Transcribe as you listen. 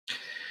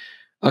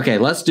Okay,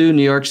 let's do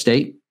New York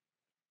State.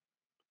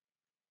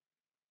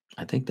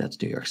 I think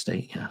that's New York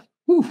State. Yeah.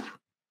 Whew.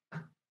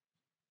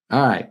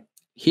 All right.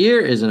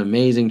 Here is an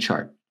amazing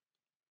chart.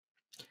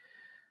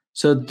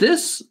 So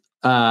this,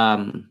 let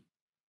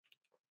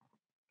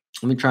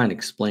me try and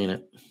explain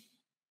it.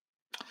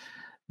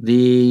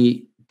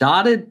 The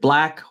dotted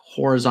black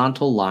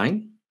horizontal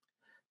line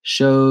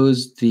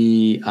shows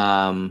the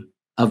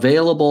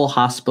available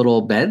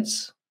hospital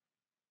beds,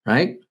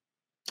 right?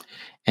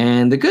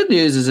 And the good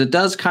news is it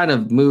does kind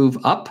of move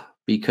up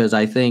because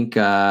I think,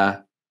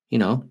 they're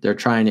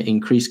trying to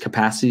increase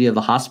capacity of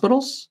the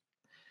hospitals.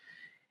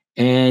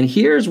 And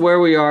here's where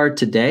we are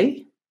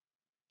today.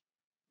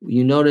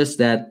 You notice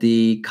that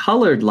the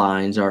colored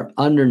lines are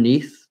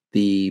underneath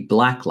the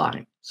black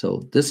line.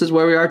 So this is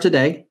where we are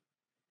today.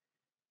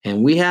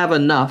 And we have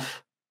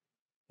enough.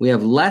 We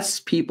have less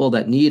people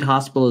that need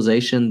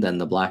hospitalization than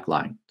the black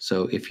line.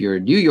 So if you're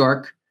in New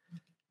York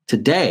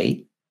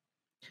today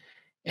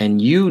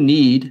and you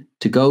need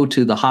to go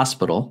to the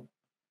hospital,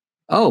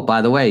 oh,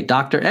 by the way,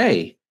 Dr.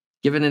 A,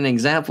 given an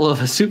example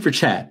of a super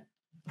chat.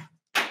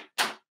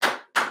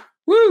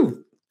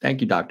 Woo! Thank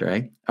you, Dr.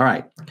 A. All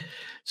right.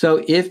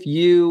 So if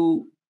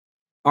you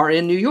are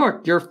in New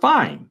York, you're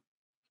fine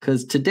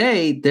because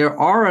today there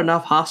are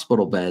enough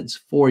hospital beds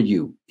for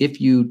you if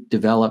you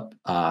develop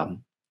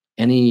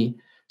any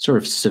sort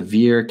of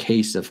severe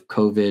case of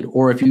COVID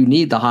or if you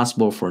need the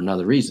hospital for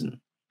another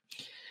reason.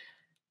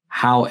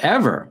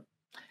 However,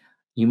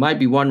 you might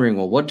be wondering,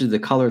 well, what do the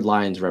colored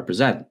lines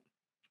represent?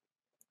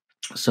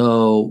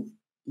 So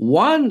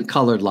one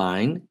colored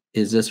line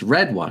is this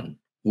red one,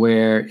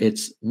 where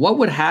it's what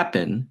would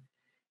happen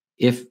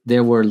if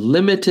there were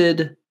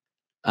limited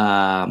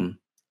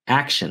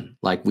action.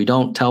 Like we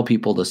don't tell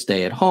people to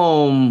stay at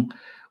home.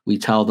 We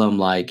tell them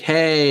like,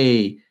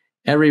 hey,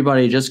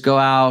 everybody just go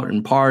out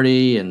and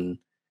party and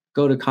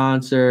go to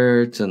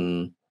concerts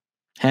and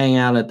hang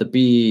out at the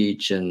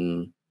beach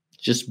and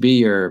just be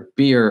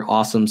your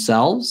awesome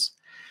selves.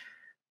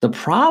 The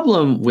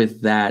problem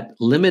with that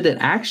limited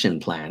action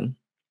plan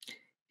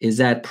is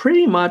that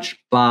pretty much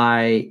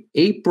by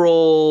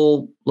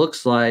April,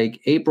 looks like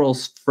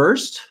April's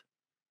 1st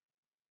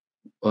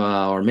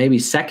or maybe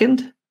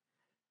 2nd,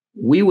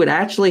 we would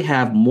actually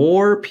have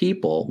more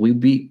people. We'd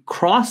be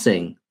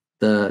crossing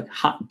the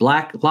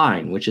black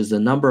line, which is the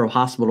number of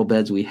hospital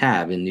beds we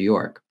have in New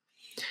York.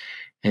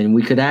 And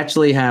we could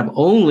actually have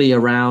only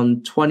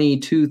around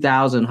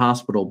 22,000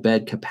 hospital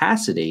bed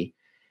capacity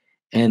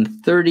and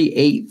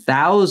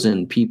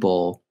 38,000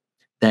 people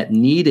that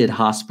needed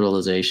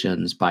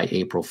hospitalizations by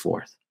April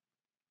 4th.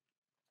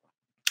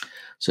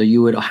 So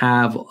you would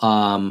have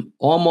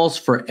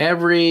almost for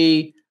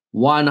every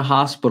one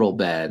hospital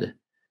bed,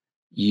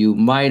 you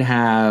might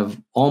have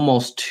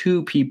almost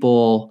 2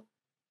 people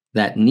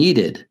that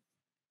needed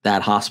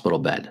that hospital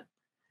bed.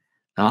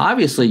 Now,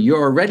 obviously,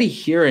 you're already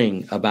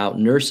hearing about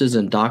nurses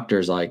and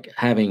doctors like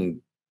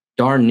having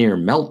darn near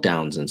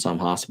meltdowns in some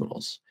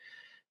hospitals.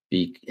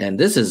 And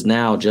this is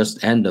now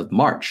just end of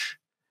March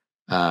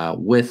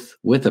with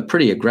a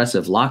pretty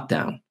aggressive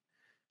lockdown.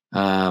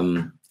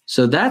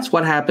 So that's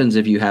what happens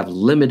if you have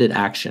limited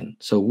action.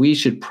 So we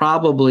should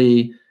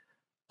probably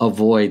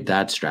avoid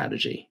that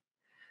strategy.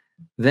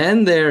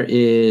 Then there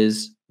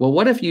is, well,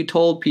 what if you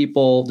told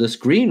people, this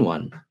green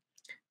one,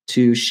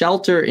 to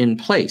shelter in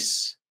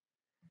place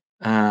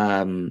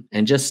and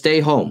just stay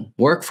home,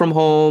 work from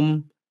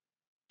home,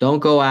 don't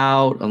go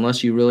out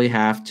unless you really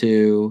have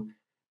to.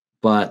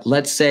 But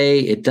let's say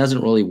it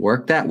doesn't really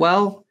work that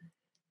well.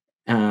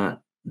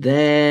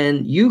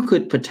 Then you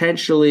could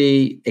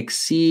potentially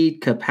exceed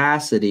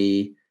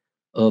capacity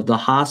of the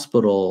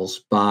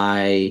hospitals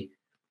by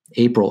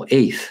April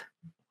 8th.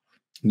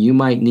 You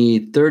might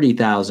need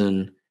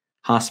 30,000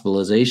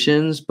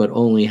 hospitalizations, but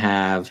only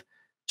have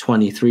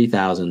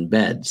 23,000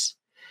 beds.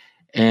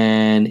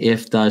 And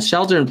if the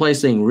shelter in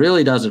place thing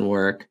really doesn't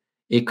work,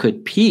 it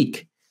could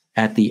peak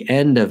at the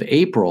end of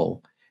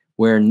April,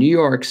 where New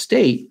York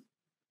State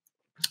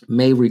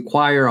may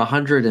require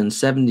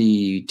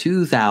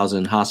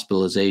 172,000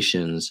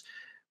 hospitalizations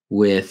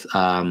with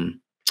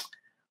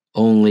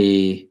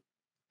only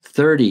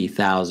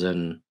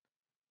 30,000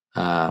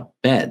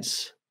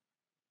 beds.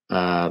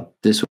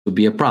 This would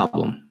be a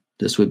problem.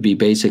 This would be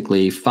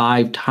basically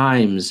 5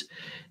 times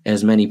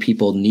as many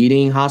people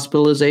needing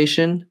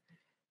hospitalization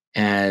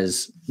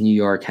as New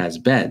York has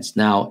beds.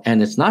 Now,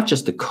 and it's not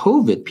just the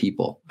COVID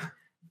people. I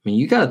mean,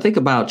 you got to think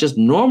about just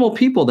normal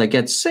people that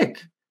get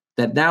sick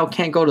that now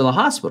can't go to the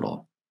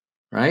hospital,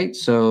 right?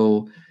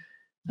 So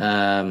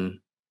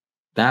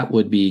that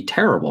would be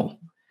terrible.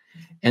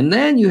 And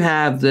then you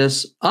have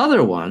this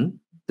other one,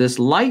 this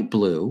light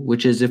blue,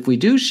 which is if we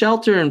do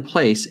shelter in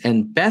place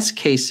and best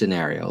case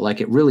scenario, like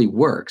it really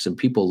works and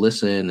people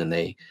listen and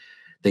they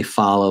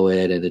follow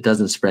it and it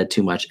doesn't spread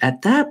too much.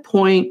 At that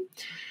point,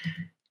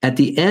 at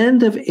the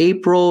end of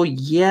April,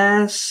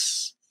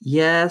 yes,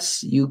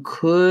 you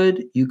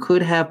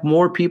could have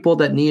more people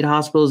that need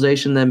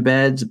hospitalization than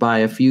beds by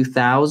a few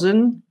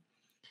thousand.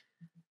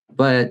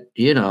 But,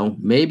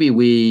 maybe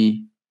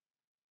we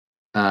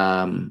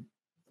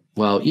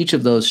Well, each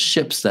of those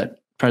ships that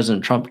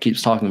President Trump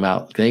keeps talking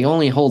about, they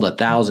only hold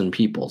 1,000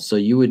 people. So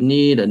you would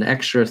need an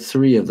extra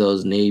 3 of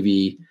those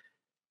Navy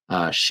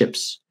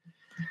ships.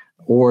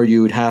 Or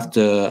you would have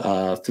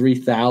to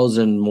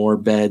 3,000 more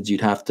beds.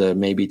 You'd have to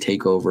maybe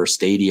take over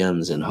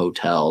stadiums and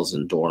hotels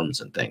and dorms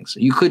and things.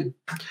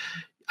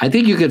 I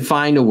think you could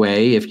find a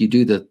way if you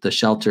do the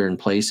shelter in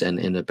place and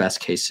in the best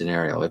case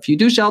scenario. If you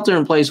do shelter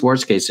in place,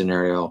 worst case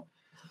scenario,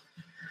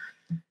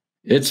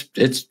 it's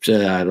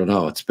I don't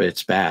know,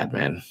 it's bad,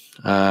 man.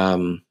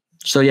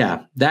 So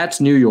yeah,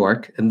 that's New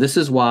York, and this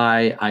is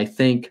why I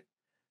think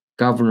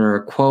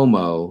Governor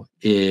Cuomo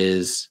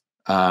is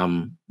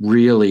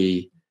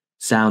really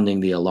sounding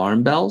the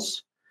alarm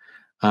bells.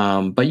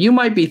 But you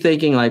might be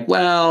thinking like,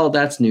 well,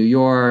 that's New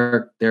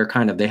York.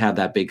 They have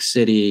that big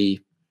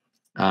city.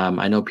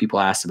 I know people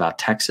asked about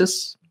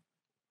Texas.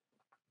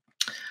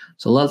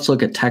 So let's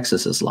look at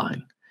Texas's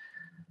line.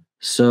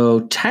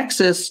 So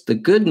Texas, the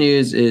good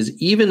news is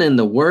even in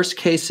the worst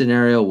case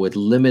scenario with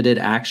limited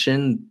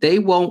action, they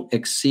won't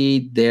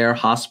exceed their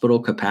hospital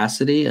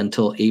capacity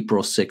until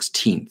April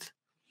 16th.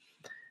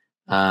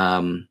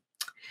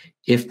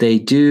 If they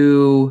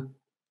do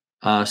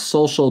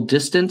social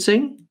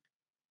distancing,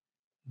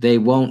 they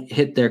won't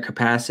hit their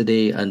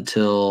capacity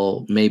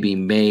until maybe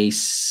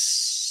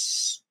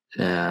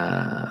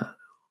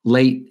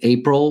late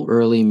April,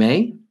 early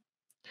May.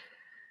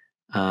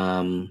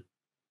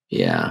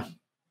 Yeah.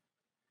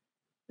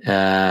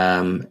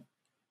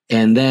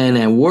 And then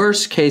a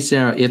worst case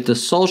scenario, if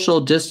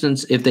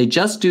they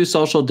just do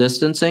social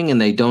distancing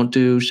and they don't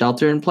do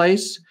shelter in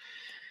place,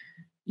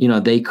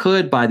 they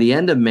could, by the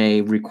end of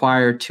May,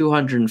 require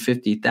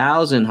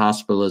 250,000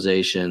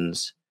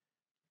 hospitalizations,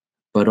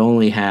 but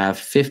only have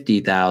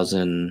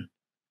 50,000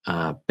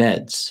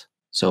 beds.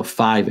 So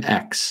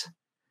 5x.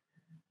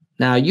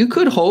 Now, you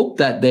could hope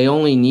that they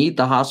only need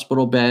the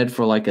hospital bed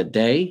for like a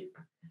day.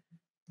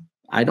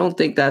 I don't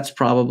think that's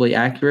probably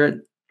accurate.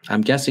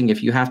 I'm guessing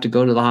if you have to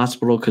go to the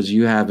hospital because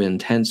you have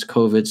intense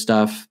COVID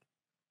stuff,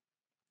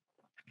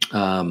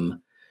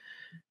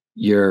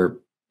 you're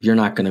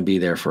not going to be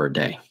there for a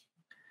day.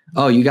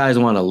 Oh, you guys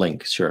want a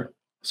link? Sure.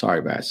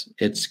 Sorry, guys.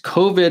 It's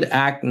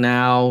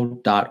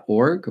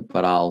covidactnow.org,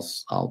 but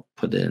I'll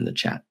put it in the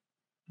chat.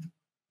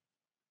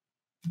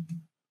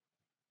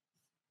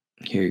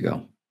 Here you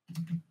go.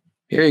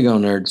 Here you go,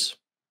 nerds.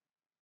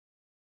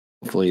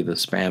 Hopefully the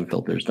spam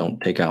filters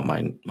don't take out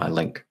my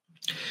link.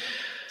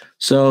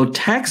 So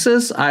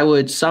Texas, I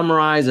would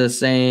summarize as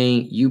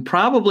saying you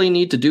probably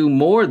need to do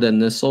more than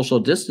this social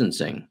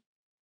distancing.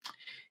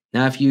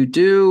 Now, if you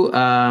do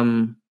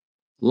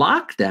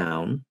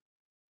lockdown,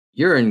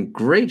 you're in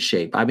great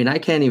shape. I mean, I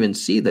can't even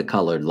see the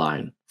colored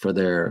line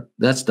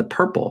that's the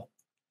purple.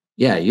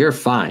 Yeah, you're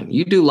fine.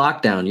 You do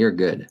lockdown, you're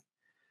good.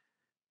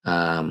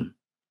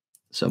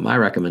 So my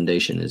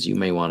recommendation is you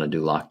may want to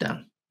do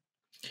lockdown.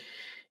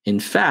 In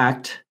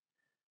fact,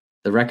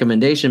 the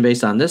recommendation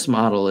based on this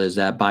model is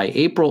that by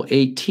April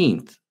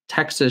 18th,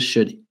 Texas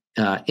should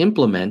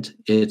implement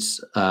its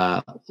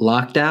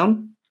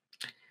lockdown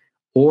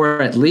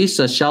or at least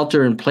a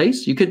shelter in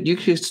place. You could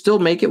still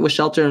make it with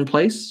shelter in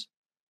place.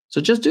 So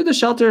just do the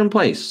shelter in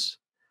place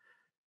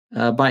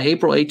by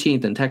April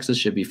 18th, and Texas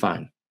should be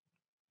fine.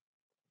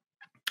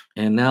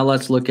 And now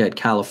let's look at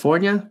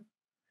California,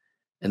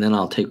 and then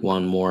I'll take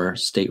one more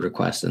state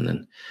request, and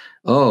then,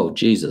 oh,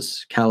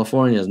 Jesus,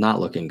 California is not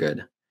looking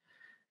good.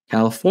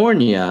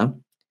 California,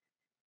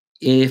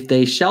 if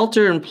they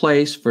shelter in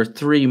place for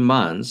 3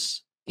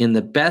 months, in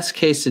the best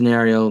case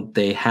scenario,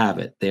 they have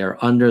it. They are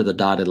under the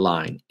dotted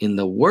line. In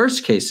the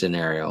worst case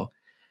scenario,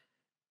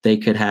 they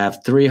could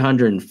have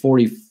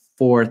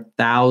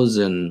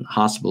 344,000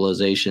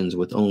 hospitalizations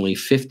with only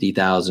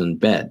 50,000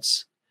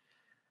 beds.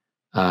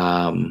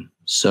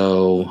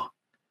 So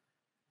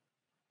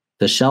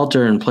the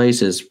shelter in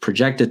place is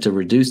projected to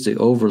reduce the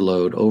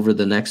overload over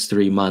the next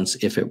 3 months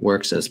if it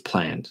works as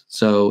planned.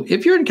 So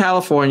if you're in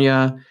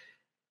California,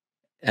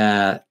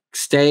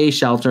 stay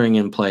sheltering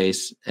in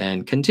place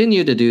and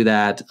continue to do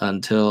that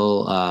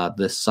until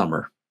this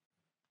summer.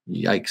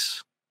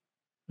 Yikes.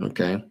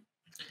 Okay.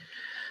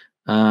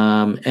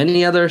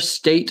 Any other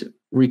state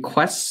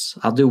requests?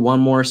 I'll do one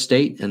more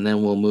state and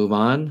then we'll move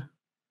on.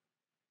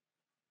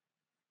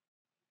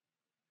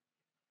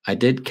 I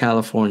did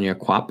California,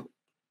 QUAP.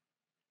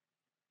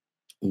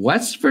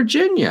 West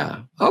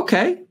Virginia.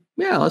 Okay.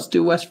 Yeah, let's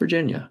do West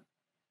Virginia.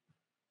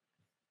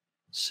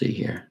 Let's see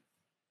here.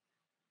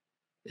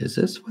 Is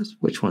this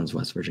which one's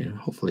West Virginia?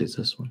 Hopefully it's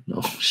this one.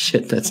 No,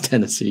 shit, that's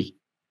Tennessee.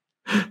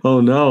 Oh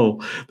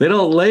no, they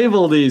don't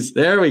label these.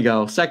 There we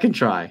go. Second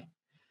try.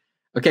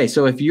 Okay,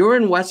 so if you're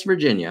in West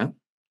Virginia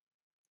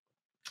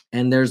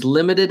and there's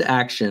limited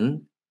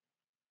action,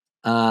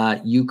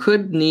 you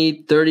could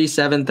need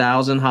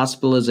 37,000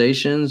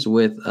 hospitalizations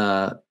with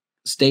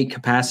state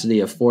capacity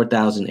of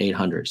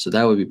 4,800. So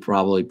that would be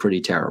probably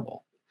pretty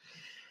terrible.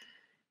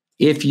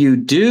 If you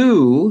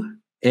do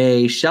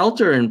a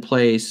shelter in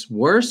place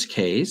worst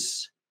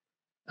case,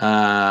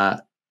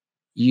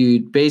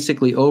 you'd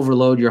basically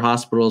overload your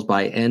hospitals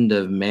by end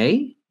of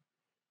May.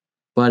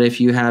 But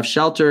if you have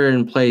shelter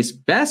in place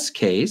best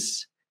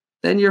case,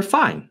 then you're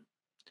fine.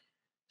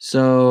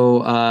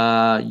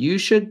 So you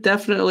should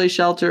definitely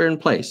shelter in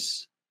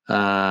place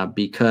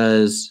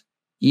because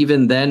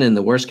even then, in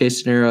the worst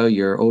case scenario,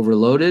 you're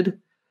overloaded.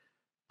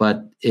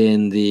 But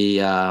in the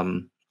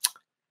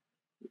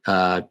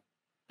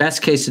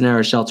best case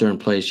scenario, shelter in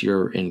place,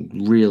 you're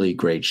in really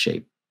great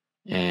shape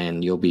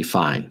and you'll be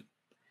fine.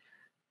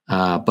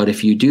 But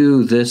if you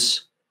do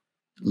this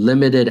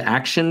limited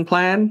action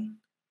plan,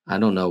 I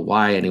don't know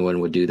why anyone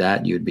would do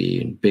that. You'd be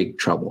in big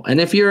trouble.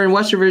 And if you're in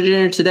West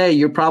Virginia today,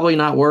 you're probably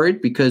not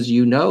worried because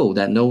you know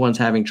that no one's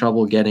having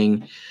trouble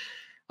getting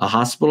a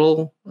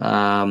hospital.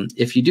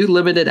 If you do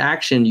limited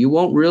action, you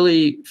won't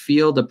really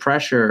feel the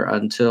pressure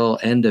until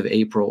end of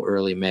April,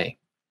 early May.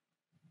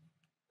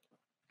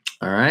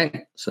 All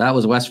right. So that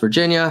was West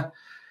Virginia.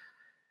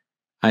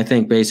 I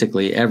think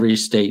basically every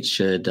state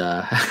should,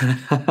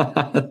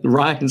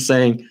 Ryan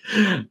saying,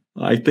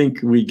 I think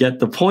we get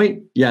the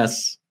point.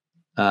 Yes.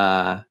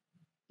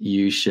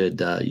 You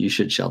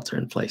should shelter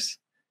in place.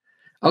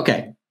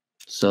 Okay.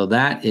 So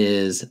that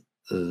is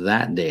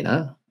that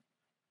data.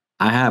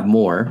 I have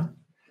more.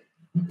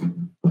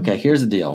 Okay. Here's the deal.